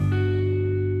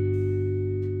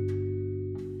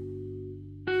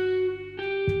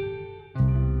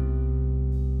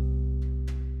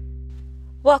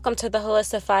Welcome to the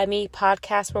Holistify Me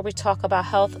podcast, where we talk about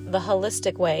health the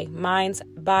holistic way, minds,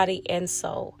 body, and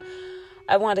soul.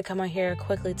 I wanted to come on here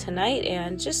quickly tonight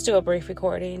and just do a brief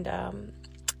recording.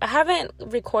 I haven't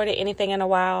recorded anything in a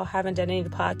while, haven't done any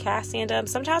podcasting, and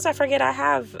sometimes I forget I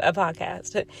have a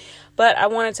podcast. But I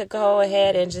wanted to go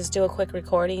ahead and just do a quick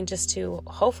recording just to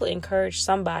hopefully encourage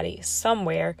somebody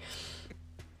somewhere.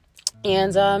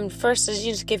 And first, is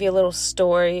just give you a little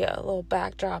story, a little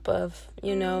backdrop of,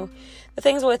 the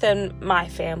things within my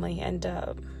family. And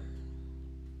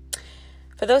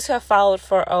for those who have followed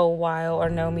for a while or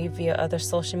know me via other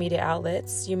social media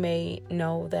outlets, you may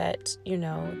know that,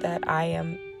 that I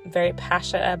am very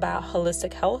passionate about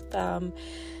holistic health.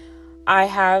 I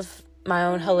have my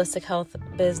own holistic health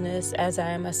business, as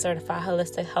I am a certified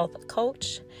holistic health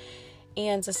coach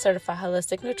and a certified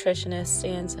holistic nutritionist.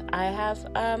 And I have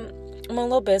my own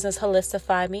little business,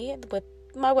 Holistify Me, with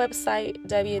my website,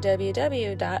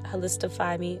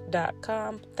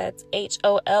 www.holistifyme.com. That's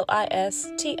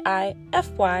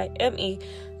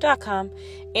HOLISTIFYME.com.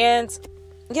 And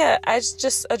yeah, I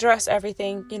just address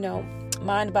everything,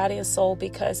 mind, body, and soul,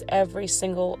 because every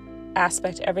single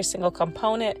aspect, every single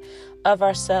component of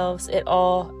ourselves, it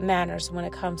all matters when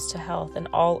it comes to health and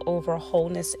all over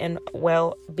wholeness and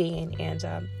well-being. And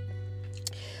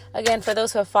again, for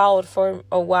those who have followed for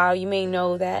a while, you may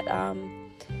know that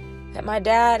that my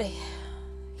dad,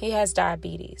 he has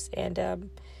diabetes, and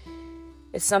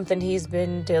it's something he's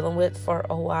been dealing with for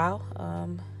a while.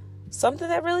 Something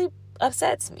that really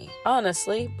upsets me,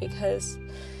 honestly, because,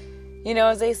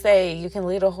 as they say, you can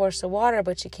lead a horse to water,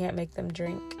 but you can't make them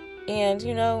drink. And,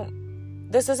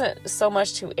 this isn't so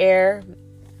much to air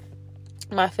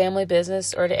my family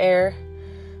business or to air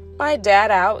my dad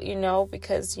out,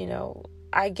 because,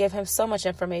 I give him so much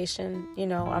information.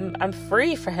 I'm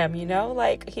free for him,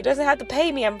 like he doesn't have to pay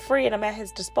me. I'm free and I'm at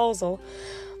his disposal.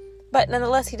 But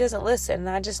nonetheless, he doesn't listen. And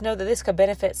I just know that this could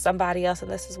benefit somebody else. And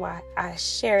this is why I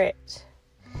share it.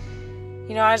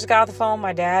 I just got off the phone with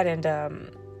my dad, and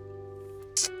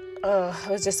I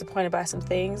was disappointed by some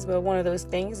things. But one of those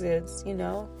things is,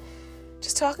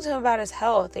 just talking to him about his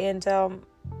health. And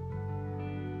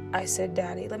I said,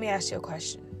 Daddy, let me ask you a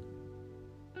question.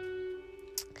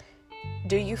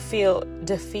 Do you feel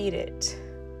defeated?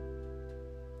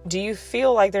 Do you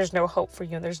feel like there's no hope for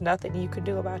you and there's nothing you can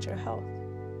do about your health?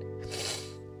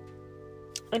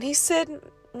 And he said,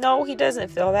 no, he doesn't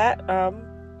feel that.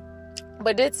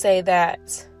 But did say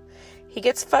that he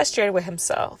gets frustrated with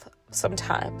himself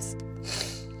sometimes.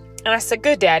 And I said,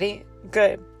 good, Daddy,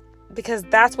 good. Because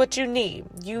that's what you need.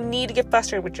 You need to get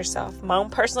frustrated with yourself. My own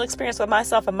personal experience with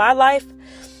myself in my life,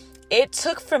 it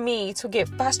took for me to get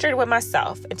frustrated with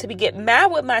myself and to get mad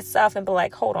with myself and be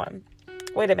like, hold on,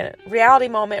 wait a minute. Reality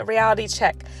moment, reality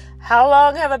check. How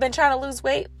long have I been trying to lose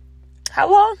weight?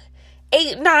 How long?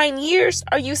 8-9 years?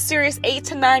 Are you serious? 8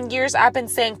 to 9 years I've been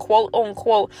saying, quote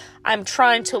unquote, I'm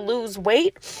trying to lose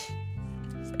weight.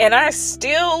 And I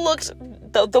still looked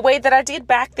the way that I did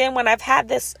back then when I've had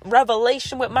this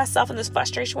revelation with myself and this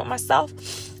frustration with myself.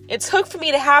 It took for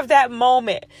me to have that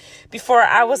moment before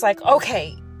I was like,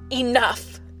 okay,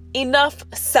 enough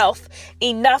self,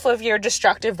 enough of your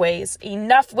destructive ways,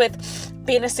 enough with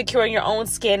being insecure in your own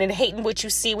skin and hating what you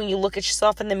see when you look at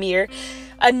yourself in the mirror,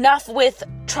 enough with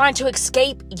trying to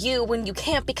escape you when you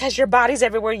can't, because your body's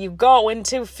everywhere you go, and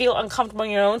to feel uncomfortable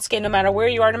in your own skin no matter where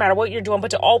you are, no matter what you're doing,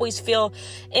 but to always feel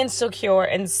insecure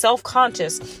and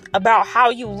self-conscious about how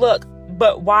you look.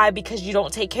 But why? Because you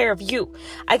don't take care of you.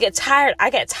 I get tired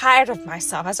of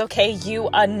myself. I said, okay, you,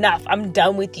 enough. I'm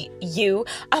done with you.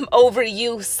 I'm over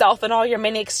you, self, and all your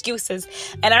many excuses.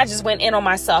 And I just went in on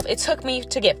myself. It took me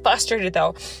to get frustrated,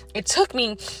 though. It took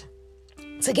me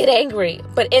to get angry.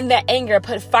 But in that anger, I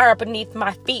put fire beneath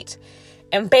my feet.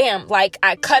 And bam, like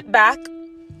I cut back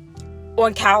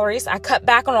on calories. I cut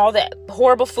back on all the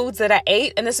horrible foods that I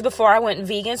ate. And this is before I went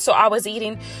vegan. So I was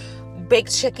eating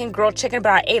baked chicken, grilled chicken,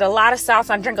 but I ate a lot of salads,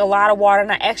 I drank a lot of water,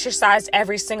 and I exercised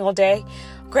every single day.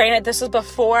 Granted, this was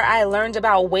before I learned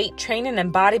about weight training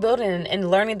and bodybuilding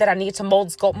and learning that I needed to mold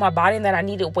sculpt my body and that I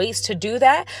needed weights to do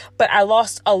that. But I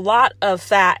lost a lot of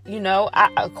fat,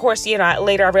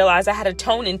 later I realized I had to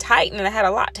tone and tighten and I had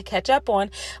a lot to catch up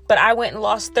on. But I went and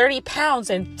lost 30 pounds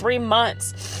in 3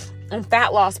 months in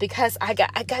fat loss because I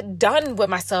got done with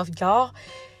myself, y'all.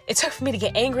 It took for me to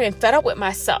get angry and fed up with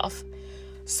myself.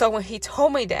 So when he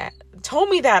told me that,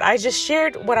 I just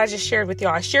shared what I just shared with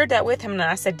y'all. I shared that with him, and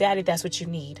I said, Daddy, that's what you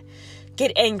need.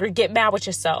 Get angry, get mad with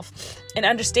yourself. And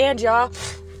understand, y'all,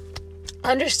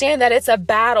 understand that it's a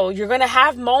battle. You're going to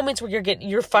have moments where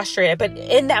you're frustrated, but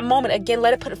in that moment, again,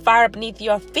 let it put fire beneath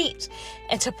your feet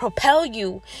and to propel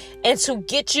you and to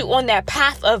get you on that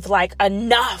path of like,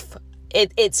 enough.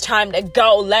 It's time to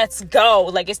go. Let's go.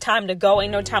 Like, it's time to go.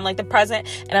 Ain't no time like the present.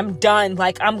 And I'm done.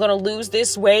 Like, I'm going to lose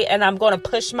this weight and I'm going to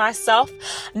push myself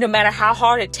no matter how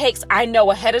hard it takes. I know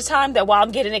ahead of time that while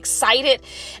I'm getting excited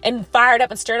and fired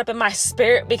up and stirred up in my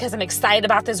spirit because I'm excited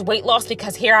about this weight loss,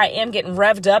 because here I am getting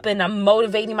revved up and I'm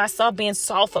motivating myself, being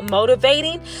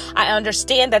self-motivating. I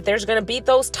understand that there's going to be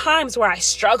those times where I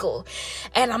struggle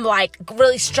and I'm like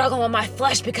really struggling with my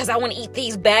flesh because I want to eat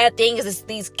these bad things,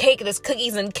 these cake, this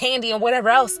cookies and candy and whatever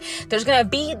else. There's going to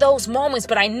be those moments,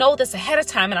 but I know this ahead of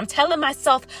time, and I'm telling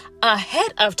myself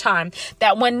ahead of time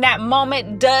that when that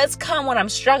moment does come, when I'm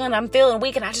struggling, I'm feeling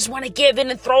weak, and I just want to give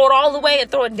in and throw it all away and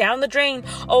throw it down the drain.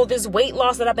 Oh, this weight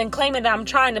loss that I've been claiming that I'm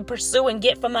trying to pursue and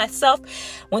get for myself.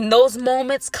 When those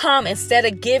moments come, instead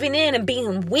of giving in and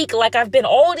being weak like I've been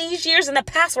all these years in the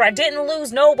past where I didn't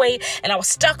lose no weight and I was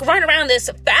stuck running around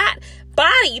this fat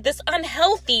body, this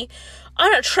unhealthy,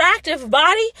 unattractive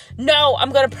body. No,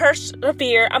 I'm going to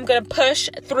persevere. I'm going to push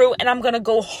through and I'm going to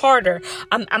go harder.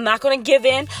 I'm not going to give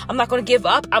in. I'm not going to give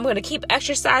up. I'm going to keep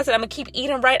exercising. I'm going to keep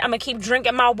eating right. I'm going to keep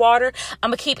drinking my water. I'm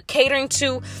going to keep catering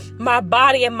to my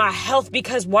body and my health,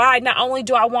 because why? Not only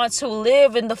do I want to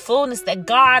live in the fullness that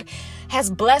God has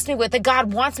blessed me with, that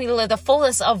God wants me to live, the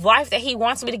fullness of life that he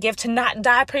wants me to give, to not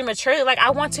die prematurely. Like, I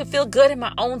want to feel good in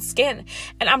my own skin,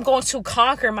 and I'm going to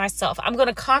conquer myself. I'm going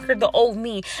to conquer the old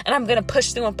me, and I'm going to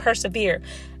push through and persevere.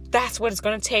 That's what it's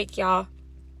going to take, y'all.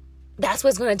 That's what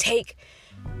it's going to take.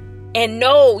 And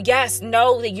know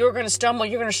that you're going to stumble,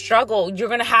 you're going to struggle, you're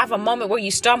going to have a moment where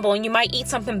you stumble and you might eat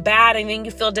something bad and then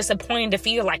you feel disappointed and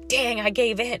defeated, like, dang, I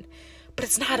gave in. But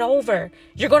it's not over.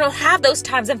 You're going to have those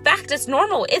times. In fact, it's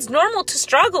normal. It's normal to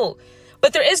struggle.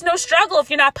 But there is no struggle if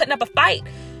you're not putting up a fight.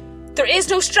 There is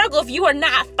no struggle if you are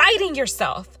not fighting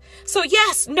yourself. So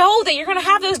yes, know that you're going to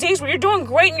have those days where you're doing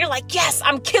great and you're like, yes,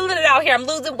 I'm killing it out here. I'm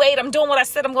losing weight. I'm doing what I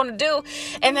said I'm going to do.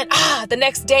 And then, the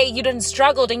next day you done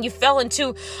struggled and you fell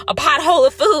into a pothole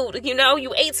of food. You know,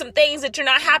 you ate some things that you're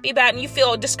not happy about and you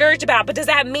feel discouraged about. But does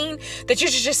that mean that you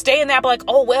should just stay in there, like,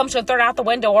 oh, well, I'm just going to throw it out the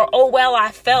window, or, oh, well, I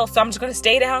fell, so I'm just going to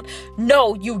stay down?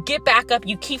 No, you get back up.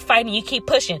 You keep fighting. You keep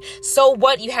pushing. So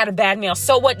what? You had a bad meal.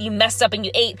 So what? You messed up and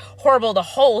you ate horrible the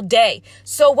whole day.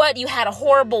 So what? You had a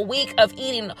horrible week of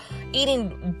eating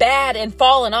bad and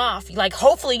falling off. Like,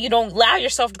 hopefully you don't allow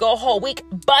yourself to go a whole week,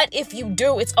 but if you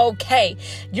do, it's okay.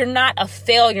 You're not a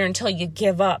failure until you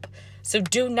give up. So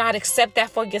do not accept that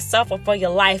for yourself or for your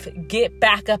life. Get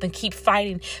back up and keep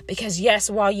fighting, because yes,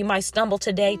 while you might stumble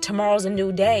today, tomorrow's a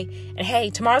new day. And hey,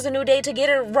 tomorrow's a new day to get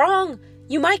it wrong.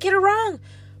 You might get it wrong,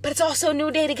 but it's also a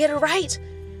new day to get it right.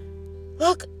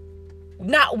 Look,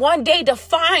 not one day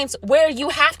defines where you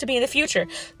have to be in the future.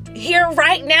 Here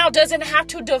right now doesn't have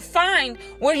to define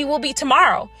where you will be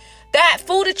tomorrow. That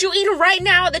food that you're eating right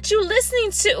now, that you're listening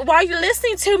to while you're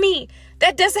listening to me,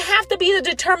 that doesn't have to be the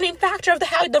determining factor of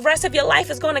how the rest of your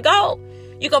life is going to go.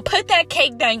 You can put that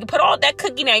cake down. You can put all that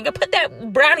cookie down. You can put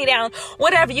that brownie down.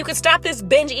 Whatever. You can stop this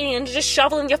binge eating and just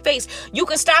shovel in your face. You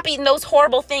can stop eating those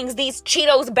horrible things. These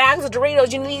Cheetos, bags of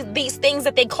Doritos. You need these things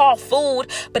that they call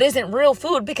food, but isn't real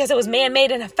food because it was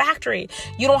man-made in a factory.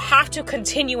 You don't have to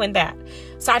continue in that.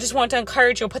 So I just want to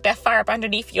encourage you to put that fire up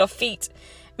underneath your feet.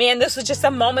 Man, this was just a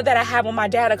moment that I had with my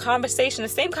dad, a conversation, the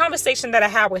same conversation that I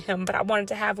had with him, but I wanted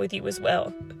to have with you as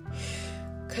well.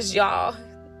 Because y'all,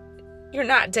 you're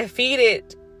not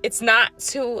defeated. It's not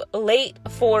too late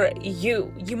for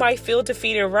you. You might feel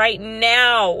defeated right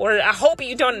now, or I hope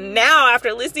you don't now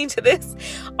after listening to this.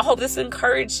 I hope this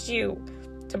encouraged you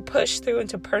to push through and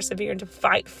to persevere and to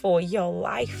fight for your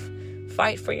life.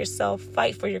 Fight for yourself.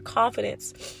 Fight for your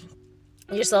confidence.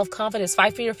 Your self-confidence.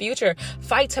 Fight for your future.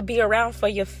 Fight to be around for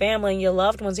your family and your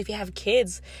loved ones. If you have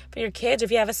kids, for your kids.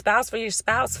 If you have a spouse, for your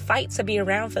spouse. Fight to be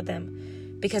around for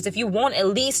them. Because if you won't, at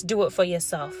least do it for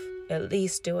yourself. At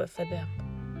least do it for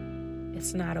them.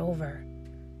 It's not over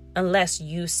unless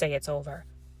you say it's over.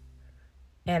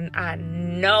 And I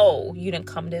know you didn't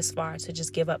come this far to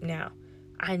just give up now.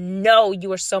 I know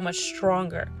you are so much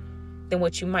stronger than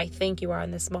what you might think you are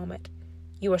in this moment.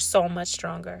 You are so much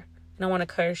stronger. And I want to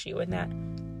encourage you in that.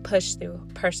 Push through,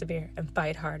 persevere, and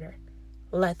fight harder.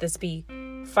 Let this be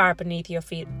fire beneath your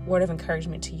feet. Word of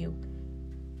encouragement to you.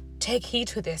 Take heed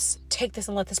to this. Take this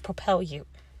and let this propel you.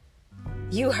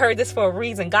 You heard this for a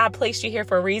reason. God placed you here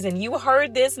for a reason. You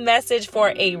heard this message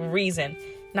for a reason.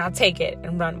 Now take it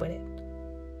and run with it.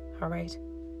 All right.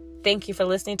 Thank you for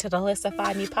listening to the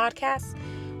Holistify Me podcast,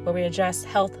 where we address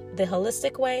health the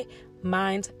holistic way,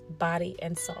 mind, body,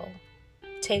 and soul.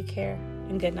 Take care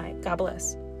and good night. God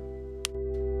bless.